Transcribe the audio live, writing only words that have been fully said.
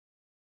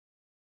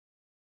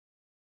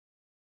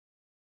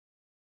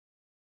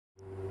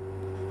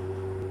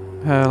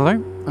Hello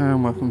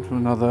and welcome to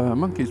another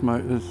Monkeys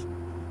Motors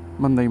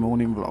Monday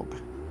morning vlog.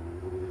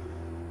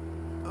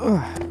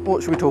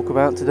 What should we talk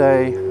about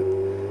today?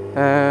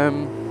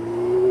 I'm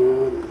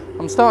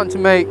starting to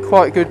make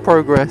quite good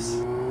progress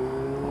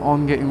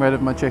on getting rid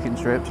of my chicken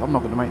strips. I'm not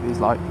going to make these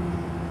like.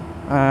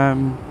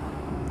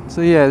 So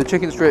yeah, the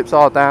chicken strips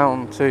are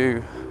down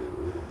to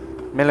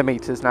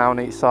millimeters now on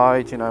each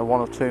side, 1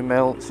 or 2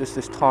 mil. It's just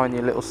this tiny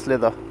little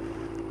slither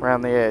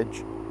around the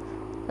edge.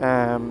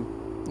 And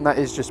that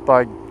is just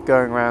by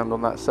going around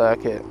on that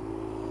circuit,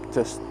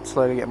 just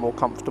slowly getting more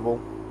comfortable.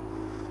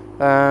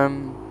 But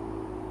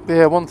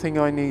yeah, one thing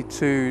I need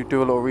to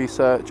do a lot of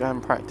research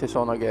and practice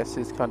on, I guess,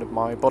 is kind of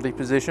my body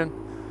position,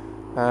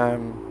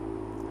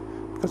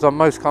 because I'm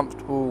most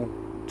comfortable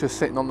just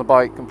sitting on the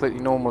bike completely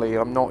normally.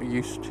 I'm not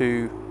used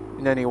to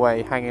in any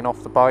way hanging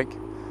off the bike.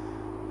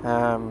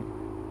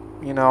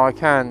 I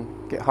can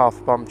get half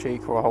a bum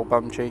cheek or a whole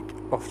bum cheek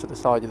off to the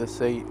side of the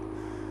seat,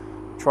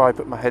 try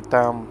put my head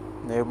down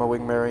near my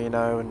wing mirror,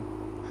 and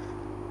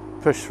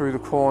push through the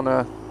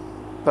corner,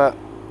 but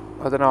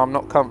I don't know, I'm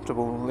not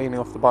comfortable leaning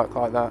off the bike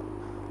like that.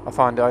 I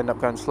find I end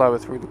up going slower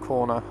through the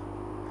corner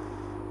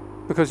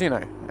because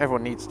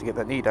everyone needs to get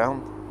their knee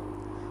down.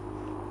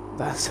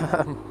 That's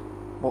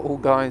what all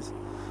guys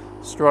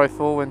strive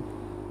for when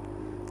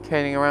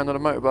caning around on a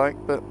motorbike,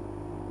 but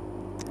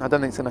I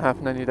don't think it's going to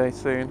happen any day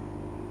soon.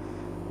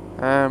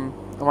 I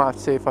might have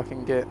to see if I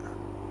can get,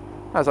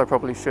 as I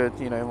probably should,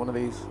 one of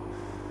these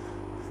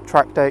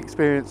track day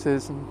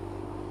experiences and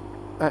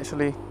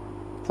actually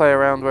play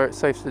around where it's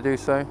safe to do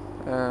so.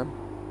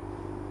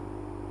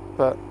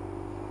 But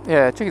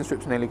yeah, chicken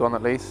strips are nearly gone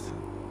at least,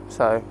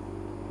 so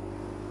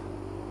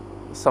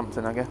it's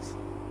something, I guess.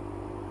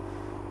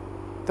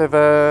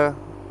 They've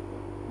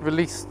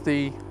released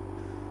the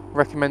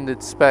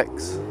recommended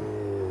specs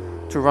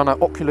to run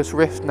an Oculus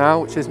Rift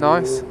now, which is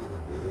nice,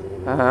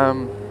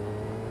 and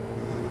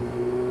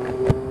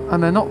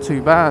they're not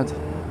too bad.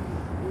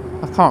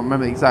 I can't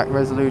remember the exact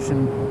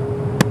resolution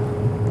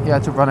you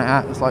had to run it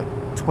at. It was like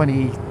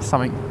 20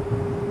 something,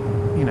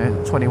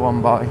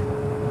 21 by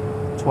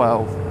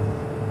 12.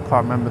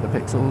 Can't remember the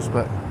pixels,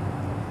 but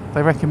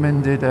they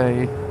recommended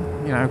a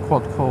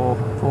quad core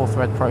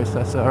 4-thread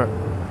processor.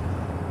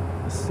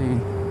 Let's see,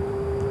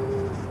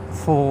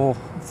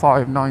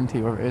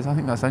 4590 whatever it is. I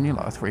think that's only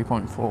like a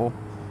 3.4,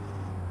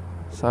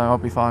 so I'll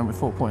be fine with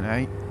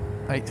 4.8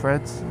 8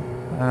 threads.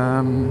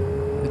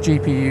 The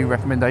GPU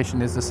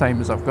recommendation is the same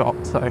as I've got,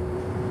 so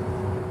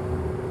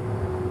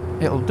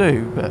it'll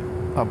do, but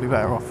I'll be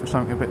better off with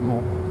something a bit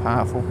more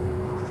powerful.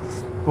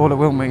 But all it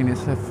will mean is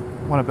if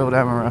I want to build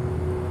Emma a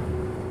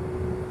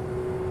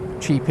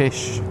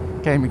cheapish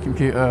gaming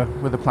computer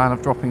with a plan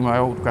of dropping my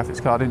old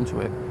graphics card into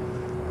it,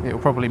 it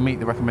will probably meet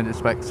the recommended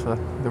specs for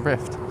the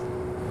Rift.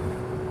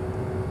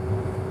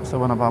 So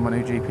when I buy my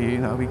new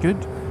GPU, that'll be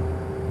good.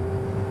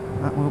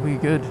 That will be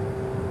good.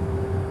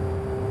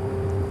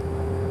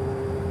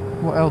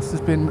 What else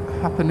has been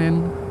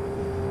happening?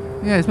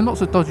 Yeah, there's been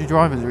lots of dodgy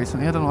drivers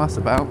recently. I don't know what that's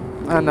about.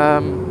 And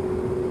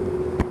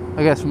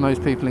I guess from those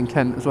people in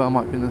Kent as well,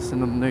 might have been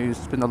listening on the news,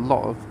 there's been a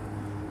lot of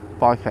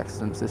bike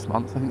accidents this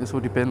month. I think there's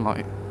already been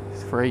like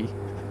 3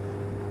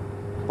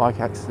 bike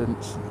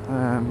accidents,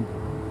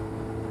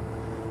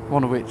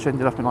 one of which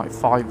ended up in like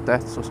 5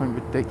 deaths or something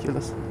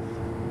ridiculous.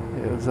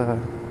 It was the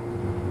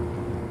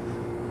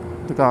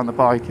guy on the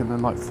bike and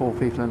then like 4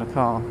 people in a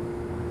car.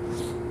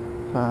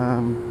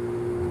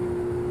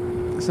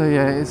 So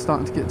yeah, it's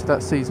starting to get to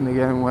that season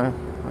again where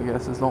I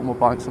guess there's a lot more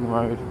bikes on the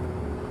road.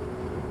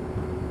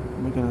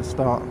 And we're going to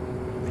start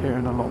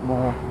hearing a lot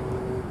more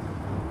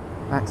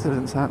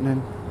accidents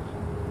happening.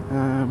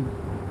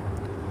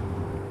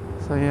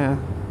 So yeah,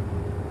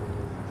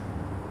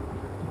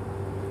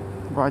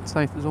 ride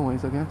safe as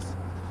always, I guess.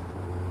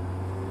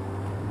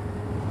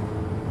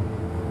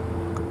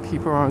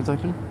 Keep our eyes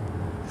open.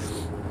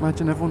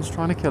 Imagine everyone's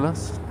trying to kill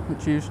us,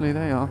 which usually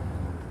they are.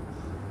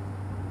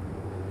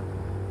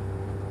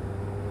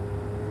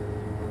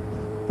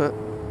 But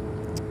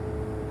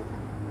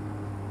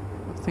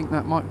I think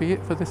that might be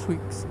it for this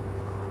week's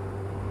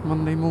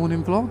Monday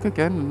morning vlog.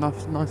 Again, a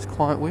nice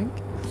quiet week.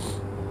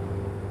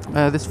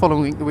 This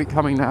following week, the week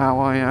coming now,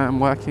 I am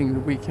working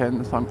the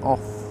weekends. I'm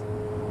off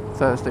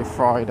Thursday,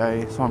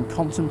 Friday, so I'm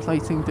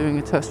contemplating doing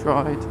a test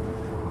ride.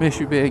 The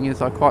issue being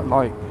is I quite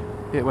like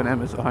it when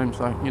Emma's at home,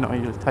 so you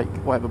just take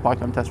whatever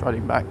bike I'm test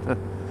riding back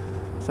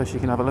so she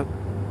can have a look.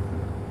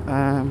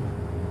 And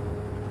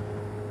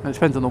it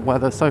depends on the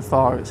weather. So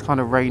far it's kind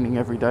of raining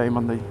every day,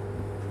 Monday,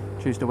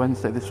 Tuesday,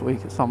 Wednesday this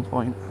week at some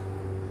point.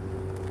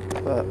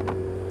 But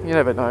you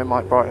never know, it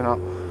might brighten up.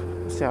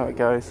 We'll see how it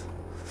goes.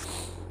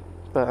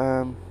 But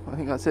I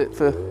think that's it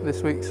for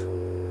this week's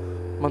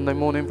Monday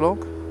morning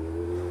vlog.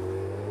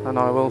 And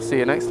I will see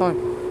you next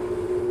time.